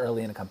loyalty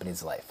early in a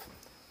company's life.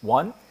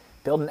 1,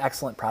 build an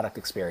excellent product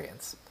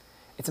experience.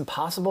 It's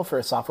impossible for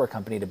a software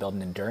company to build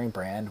an enduring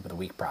brand with a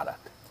weak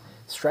product.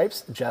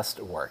 Stripe's just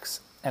works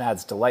and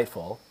adds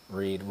delightful,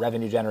 read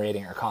revenue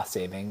generating or cost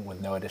saving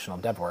with no additional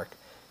dev work,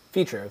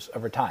 features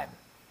over time.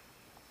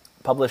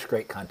 Publish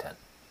great content.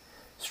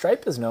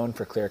 Stripe is known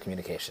for clear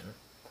communication.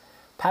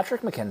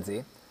 Patrick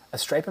McKenzie, a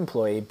Stripe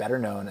employee better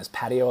known as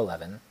Patio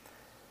 11,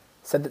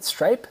 said that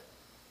Stripe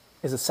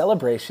is a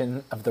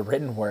celebration of the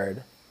written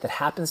word that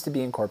happens to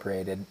be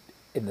incorporated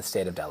in the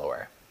state of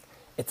Delaware.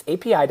 Its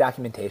API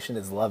documentation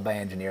is loved by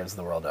engineers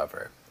the world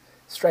over.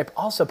 Stripe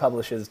also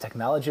publishes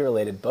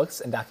technology-related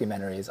books and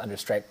documentaries under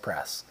Stripe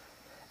Press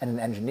and an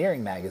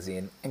engineering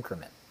magazine,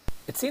 Increment.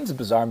 It seems a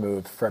bizarre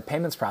move for a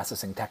payments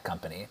processing tech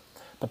company,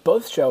 but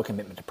both show a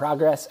commitment to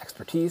progress,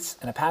 expertise,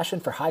 and a passion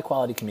for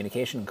high-quality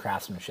communication and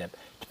craftsmanship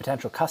to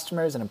potential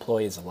customers and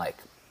employees alike.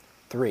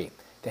 3,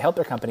 they help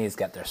their companies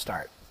get their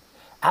start.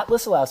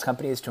 Atlas allows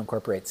companies to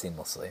incorporate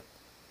seamlessly.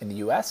 In the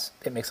US,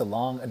 it makes a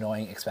long,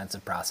 annoying,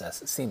 expensive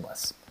process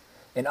seamless.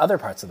 In other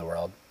parts of the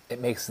world, it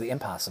makes the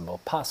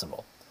impossible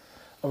possible.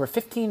 Over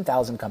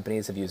 15,000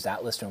 companies have used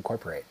Atlas to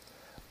incorporate,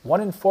 1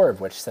 in 4 of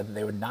which said that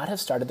they would not have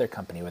started their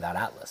company without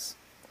Atlas.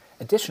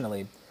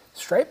 Additionally,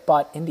 Stripe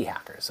bought Indie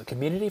Hackers, a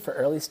community for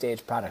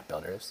early-stage product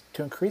builders,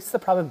 to increase the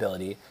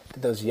probability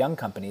that those young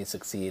companies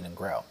succeed and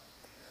grow.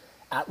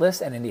 Atlas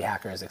and Indie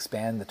Hackers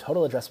expand the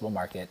total addressable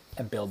market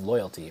and build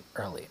loyalty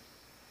early.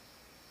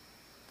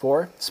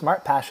 4,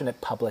 smart,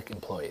 passionate public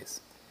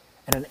employees.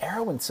 In an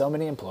era when so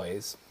many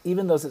employees,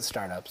 even those at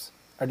startups,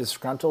 are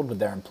disgruntled with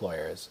their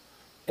employers,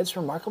 it's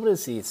remarkable to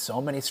see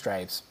so many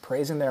Stripes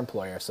praising their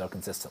employer so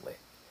consistently.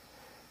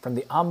 From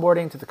the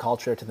onboarding to the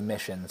culture to the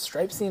mission,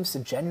 Stripe seems to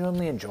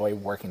genuinely enjoy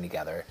working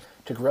together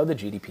to grow the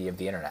GDP of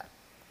the internet.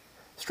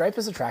 Stripe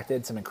has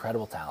attracted some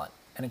incredible talent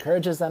and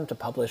encourages them to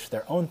publish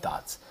their own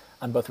thoughts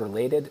on both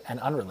related and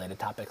unrelated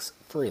topics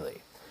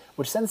freely,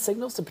 which sends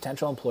signals to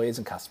potential employees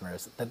and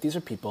customers that these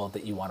are people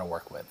that you want to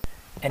work with.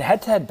 In a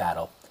head-to-head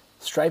battle,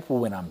 Stripe will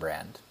win on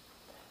brand.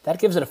 That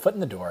gives it a foot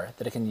in the door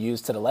that it can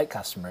use to delight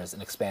customers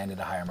and expand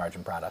into higher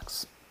margin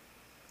products.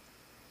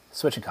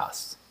 Switching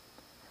costs.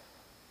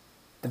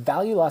 The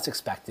value loss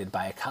expected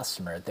by a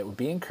customer that would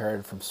be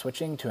incurred from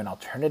switching to an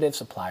alternative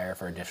supplier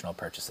for additional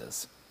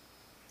purchases.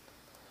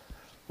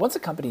 Once a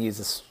company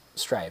uses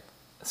Stripe,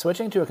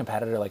 switching to a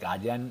competitor like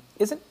Adyen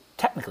isn't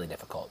technically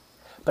difficult,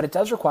 but it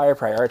does require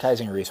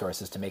prioritizing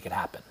resources to make it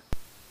happen.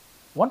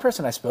 One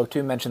person I spoke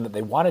to mentioned that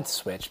they wanted to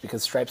switch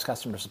because Stripe's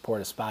customer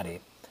support is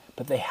spotty,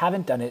 but they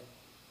haven't done it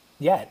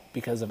yet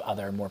because of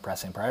other more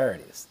pressing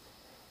priorities.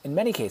 In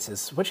many cases,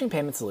 switching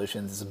payment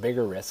solutions is a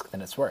bigger risk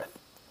than it's worth.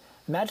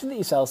 Imagine that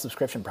you sell a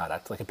subscription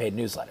product like a paid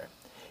newsletter.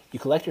 You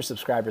collect your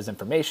subscribers'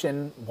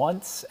 information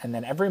once, and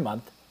then every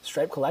month,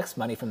 Stripe collects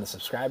money from the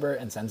subscriber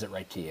and sends it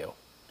right to you.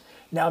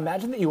 Now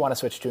imagine that you want to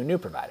switch to a new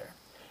provider.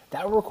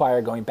 That will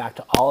require going back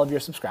to all of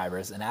your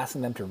subscribers and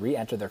asking them to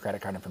re-enter their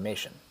credit card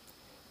information.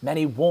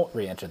 Many won't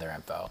re-enter their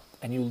info,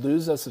 and you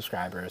lose those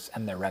subscribers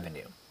and their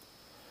revenue.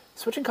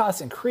 Switching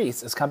costs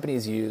increase as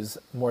companies use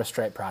more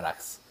Stripe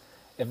products.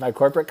 If my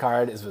corporate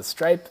card is with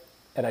Stripe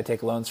and I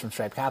take loans from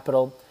Stripe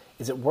Capital,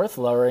 is it worth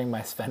lowering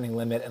my spending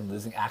limit and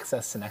losing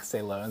access to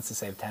next-day loans to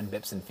save 10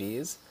 bips in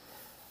fees?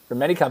 For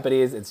many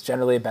companies, it's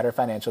generally a better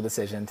financial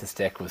decision to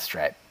stick with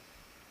Stripe.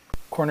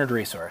 Cornered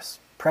resource.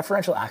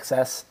 Preferential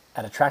access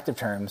at attractive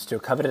terms to a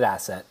coveted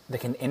asset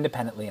that can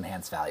independently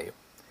enhance value.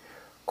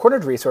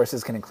 Cornered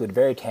resources can include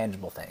very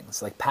tangible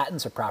things, like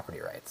patents or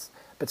property rights,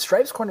 but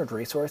Stripe's cornered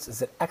resource is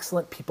that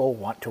excellent people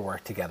want to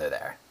work together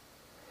there.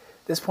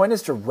 This point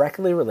is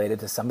directly related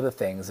to some of the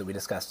things that we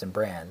discussed in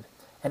brand,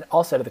 and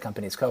also to the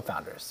company's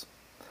co-founders.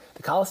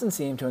 The Collisons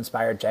seem to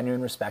inspire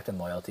genuine respect and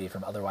loyalty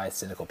from otherwise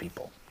cynical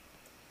people.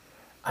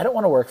 I don't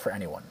want to work for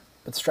anyone,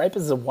 but Stripe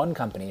is the one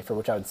company for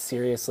which I would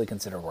seriously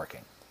consider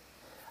working.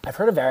 I've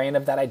heard a variant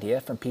of that idea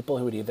from people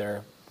who would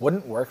either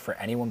wouldn't work for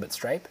anyone but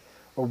Stripe,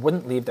 or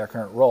wouldn't leave their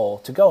current role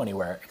to go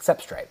anywhere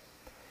except Stripe.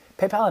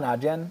 PayPal and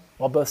Adyen,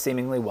 while both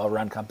seemingly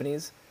well-run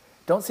companies,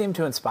 don't seem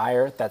to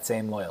inspire that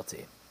same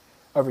loyalty.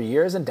 Over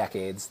years and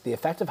decades, the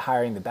effect of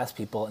hiring the best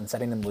people and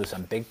setting them loose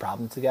on big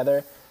problems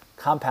together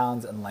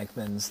compounds and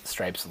lengthens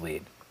Stripe's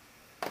lead.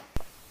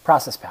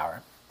 Process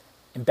power.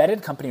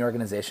 Embedded company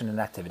organization and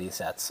activity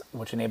sets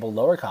which enable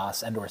lower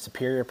costs and/or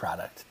superior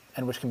product,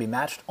 and which can be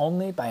matched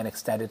only by an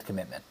extended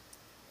commitment.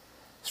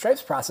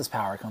 Stripe's process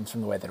power comes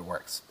from the way that it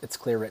works. Its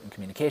clear written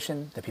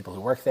communication, the people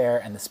who work there,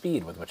 and the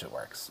speed with which it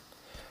works.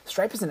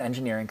 Stripe is an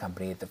engineering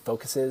company that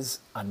focuses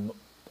on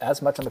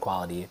as much on the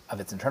quality of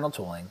its internal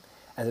tooling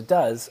as it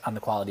does on the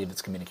quality of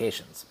its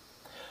communications.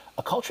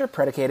 A culture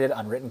predicated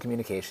on written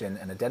communication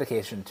and a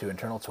dedication to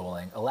internal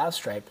tooling allows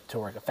Stripe to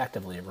work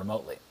effectively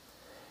remotely.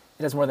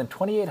 It has more than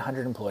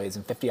 2,800 employees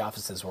in 50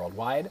 offices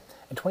worldwide,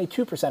 and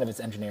 22% of its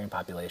engineering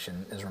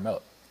population is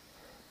remote.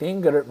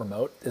 Being good at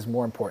remote is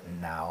more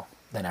important now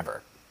than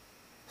ever.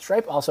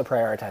 Stripe also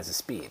prioritizes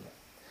speed.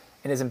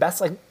 In his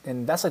Invest Like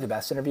the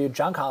Best interview,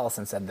 John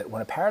Collison said that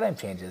when a paradigm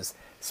changes,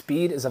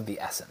 speed is of the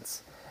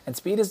essence, and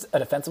speed is a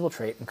defensible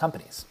trait in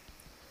companies.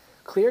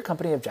 Clear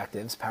company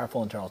objectives,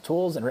 powerful internal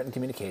tools, and written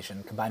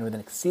communication, combined with an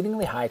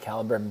exceedingly high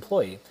caliber of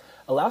employee,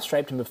 allow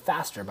Stripe to move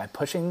faster by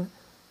pushing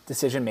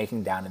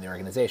decision-making down in the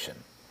organization.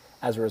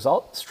 As a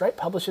result, Stripe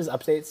publishes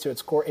updates to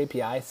its core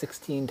API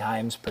 16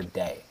 times per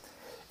day.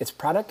 Its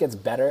product gets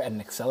better at an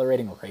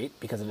accelerating rate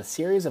because of a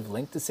series of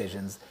linked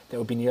decisions that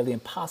would be nearly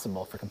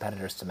impossible for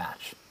competitors to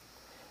match.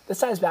 This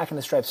ties back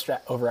into Stripe's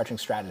overarching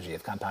strategy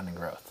of compounding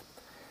growth.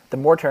 The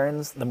more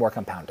turns, the more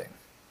compounding.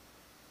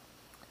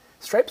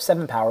 Stripe's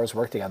 7 powers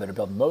work together to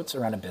build moats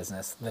around a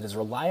business that is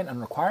reliant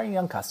on acquiring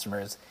young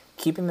customers,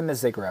 keeping them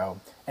as they grow,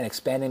 and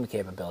expanding the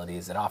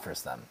capabilities it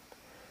offers them.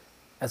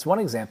 As one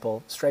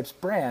example, Stripe's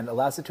brand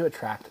allows it to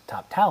attract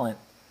top talent,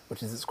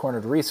 which is its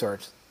cornered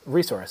resource,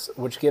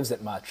 which gives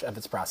it much of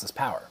its process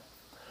power.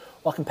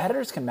 While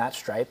competitors can match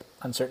Stripe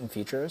on certain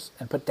features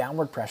and put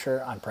downward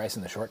pressure on price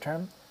in the short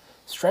term,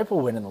 Stripe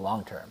will win in the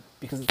long term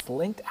because its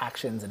linked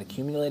actions and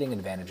accumulating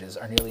advantages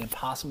are nearly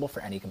impossible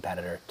for any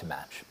competitor to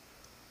match.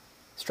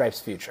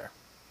 Stripe's future.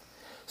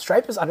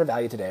 Stripe is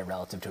undervalued today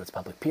relative to its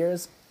public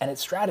peers, and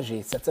its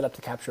strategy sets it up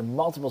to capture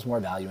multiples more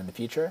value in the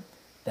future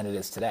than it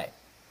is today.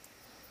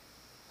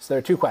 So there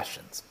are 2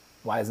 questions.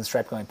 Why isn't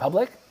Stripe going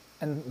public?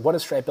 And what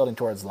is Stripe building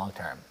towards long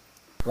term?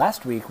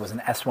 Last week was an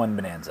S1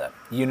 bonanza.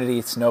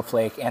 Unity,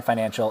 Snowflake, Ant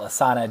Financial,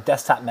 Asana,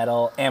 Desktop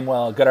Metal,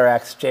 Amwell,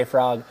 GoodRx,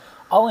 JFrog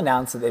all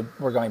announced that they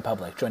were going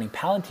public, joining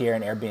Palantir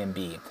and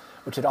Airbnb,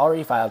 which had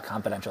already filed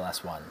confidential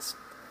S1s.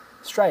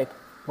 Stripe,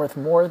 worth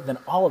more than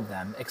all of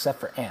them except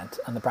for Ant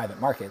on the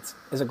private markets,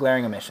 is a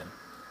glaring omission.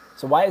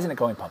 So why isn't it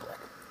going public?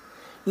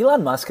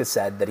 Elon Musk has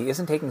said that he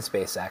isn't taking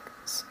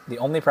SpaceX, the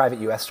only private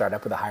US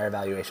startup with a higher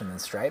valuation than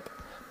Stripe,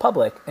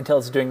 public until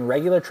it's doing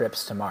regular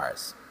trips to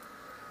Mars.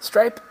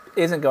 Stripe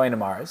isn't going to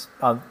Mars,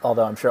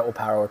 although I'm sure it will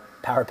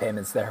power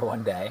payments there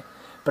one day,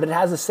 but it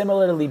has a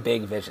similarly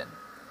big vision.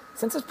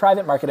 Since its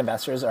private market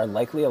investors are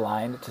likely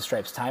aligned to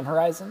Stripe's time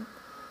horizon,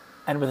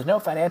 and with no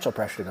financial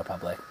pressure to go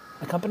public,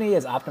 the company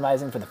is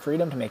optimizing for the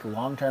freedom to make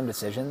long-term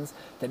decisions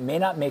that may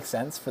not make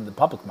sense for the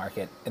public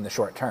market in the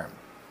short term.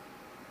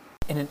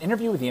 In an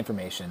interview with The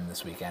Information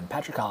this weekend,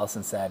 Patrick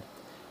Collison said,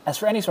 "As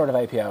for any sort of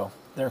IPO,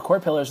 there are core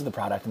pillars of the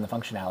product and the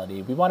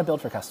functionality we want to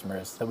build for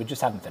customers that we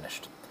just haven't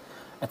finished.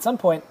 At some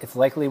point, it's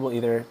likely we'll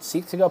either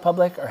seek to go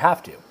public or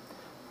have to,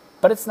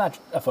 but it's not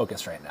a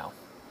focus right now.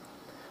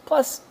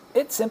 Plus,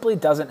 it simply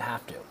doesn't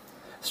have to.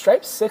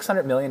 Stripe's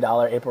 $600 million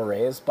April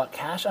raise brought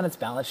cash on its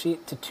balance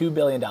sheet to $2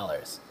 billion.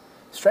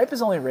 Stripe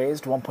has only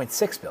raised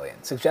 $1.6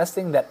 billion,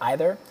 suggesting that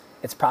either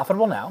it's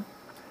profitable now,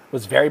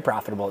 was very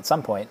profitable at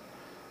some point,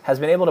 has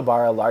been able to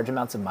borrow large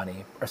amounts of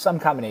money, or some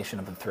combination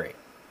of the 3.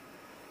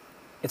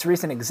 Its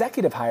recent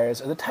executive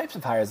hires are the types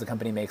of hires the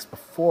company makes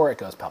before it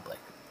goes public.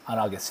 On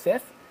August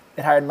 5th,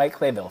 it hired Mike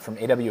Clayville from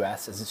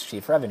AWS as its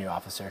chief revenue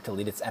officer to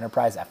lead its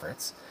enterprise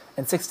efforts,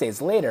 and 6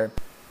 days later,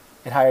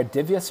 it hired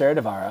Divya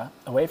Suryadevara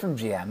away from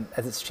GM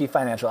as its chief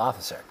financial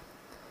officer.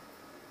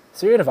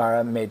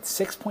 Suryadevara made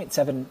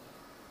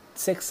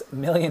 $6.76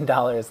 million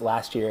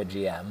last year at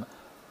GM,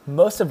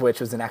 most of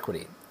which was in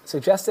equity,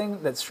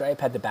 suggesting that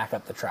Stripe had to back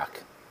up the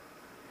truck.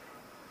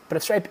 But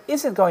if Stripe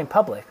isn't going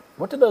public,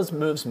 what do those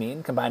moves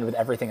mean combined with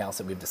everything else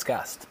that we've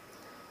discussed?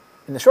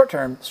 In the short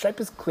term, Stripe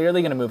is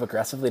clearly going to move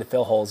aggressively to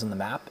fill holes in the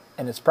map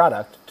and its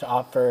product to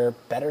offer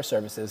better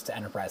services to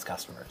enterprise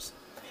customers.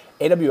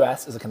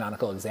 AWS is a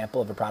canonical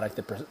example of a product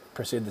that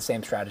pursued the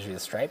same strategy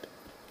as Stripe,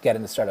 get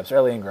into startups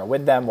early and grow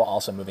with them while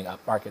also moving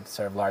up market to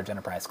serve large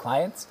enterprise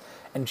clients.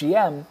 And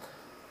GM,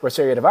 where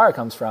Suryadevara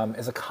comes from,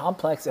 is a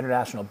complex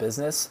international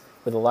business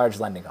with a large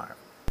lending arm.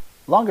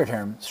 Longer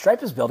term,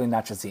 Stripe is building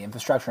not just the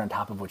infrastructure on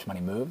top of which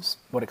money moves,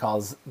 what it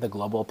calls the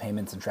global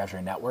payments and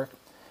treasury network,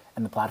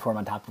 and the platform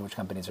on top of which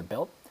companies are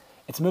built.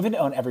 It's moving to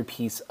own every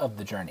piece of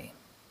the journey.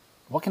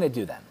 What can it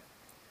do then?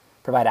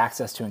 Provide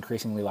access to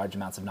increasingly large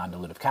amounts of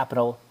non-dilutive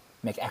capital,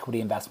 make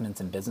equity investments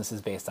in businesses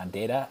based on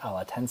data, a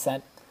la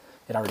Tencent.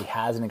 It already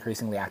has an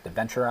increasingly active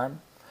venture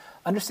arm.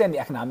 Understand the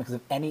economics of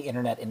any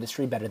internet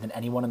industry better than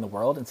anyone in the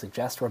world and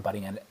suggest where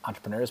budding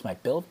entrepreneurs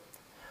might build.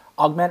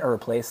 Augment or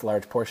replace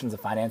large portions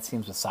of finance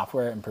teams with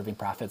software, improving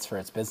profits for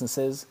its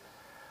businesses.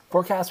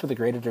 Forecast with a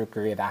greater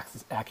degree of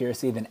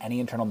accuracy than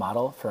any internal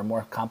model for a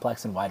more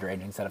complex and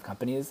wide-ranging set of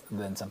companies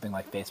than something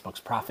like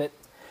Facebook's Profit.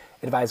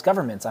 Advise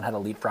governments on how to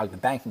leapfrog the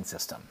banking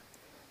system.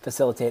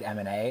 Facilitate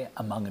M&A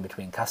among and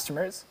between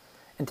customers.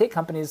 And take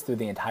companies through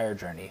the entire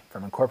journey,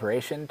 from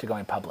incorporation to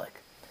going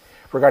public.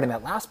 Regarding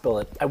that last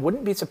bullet, I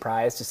wouldn't be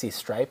surprised to see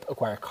Stripe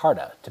acquire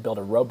Carta to build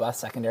a robust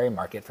secondary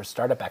market for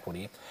startup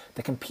equity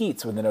that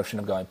competes with the notion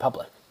of going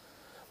public.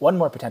 One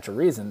more potential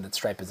reason that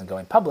Stripe isn't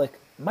going public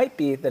might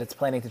be that it's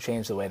planning to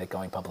change the way that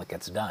going public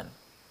gets done.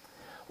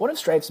 One of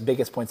Stripe's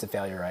biggest points of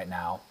failure right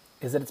now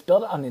is that it's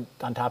built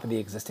on top of the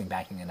existing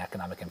banking and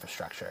economic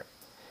infrastructure.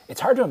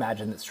 It's hard to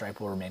imagine that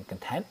Stripe will remain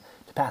content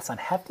to pass on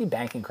hefty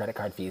bank and credit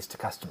card fees to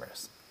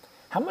customers.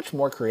 How much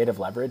more creative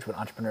leverage would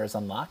entrepreneurs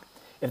unlock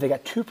if they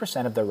got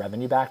 2% of their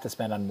revenue back to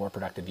spend on more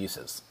productive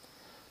uses?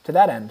 To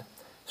that end,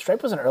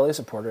 Stripe was an early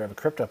supporter of a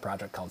crypto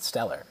project called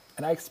Stellar,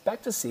 and I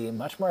expect to see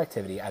much more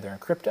activity either in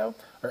crypto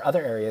or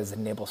other areas that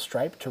enable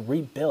Stripe to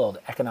rebuild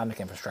economic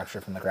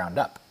infrastructure from the ground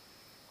up.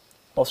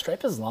 While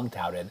Stripe has long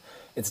touted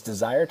its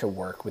desire to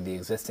work with the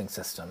existing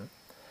system,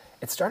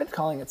 it started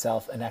calling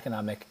itself an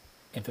economic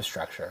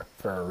infrastructure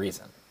for a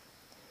reason.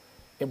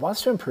 It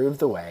wants to improve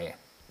the way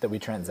that we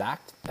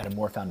transact at a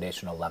more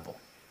foundational level.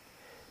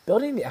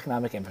 Building the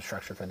economic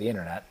infrastructure for the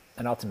internet,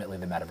 and ultimately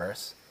the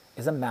metaverse,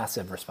 is a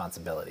massive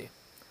responsibility.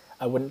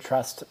 I wouldn't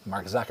trust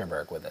Mark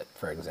Zuckerberg with it,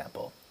 for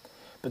example.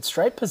 But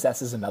Stripe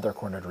possesses another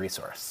cornered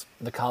resource,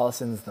 the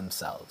Collisons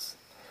themselves.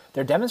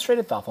 Their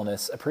demonstrated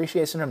thoughtfulness,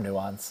 appreciation of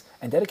nuance,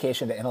 and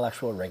dedication to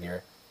intellectual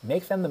rigor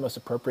make them the most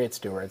appropriate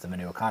stewards of a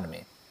new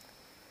economy.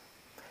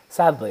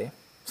 Sadly,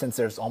 since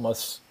there's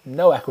almost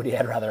no equity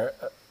I'd rather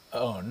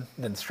own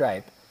than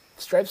Stripe,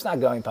 Stripe's not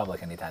going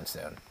public anytime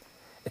soon.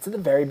 It's at the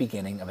very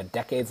beginning of a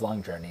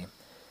decades-long journey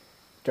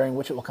during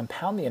which it will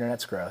compound the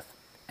internet's growth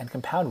and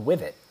compound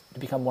with it to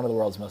become one of the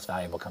world's most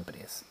valuable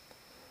companies.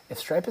 If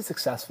Stripe is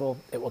successful,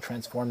 it will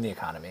transform the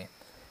economy,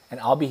 and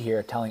I'll be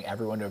here telling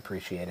everyone to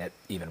appreciate it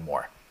even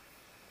more.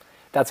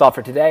 That's all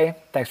for today.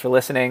 Thanks for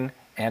listening,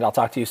 and I'll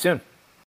talk to you soon.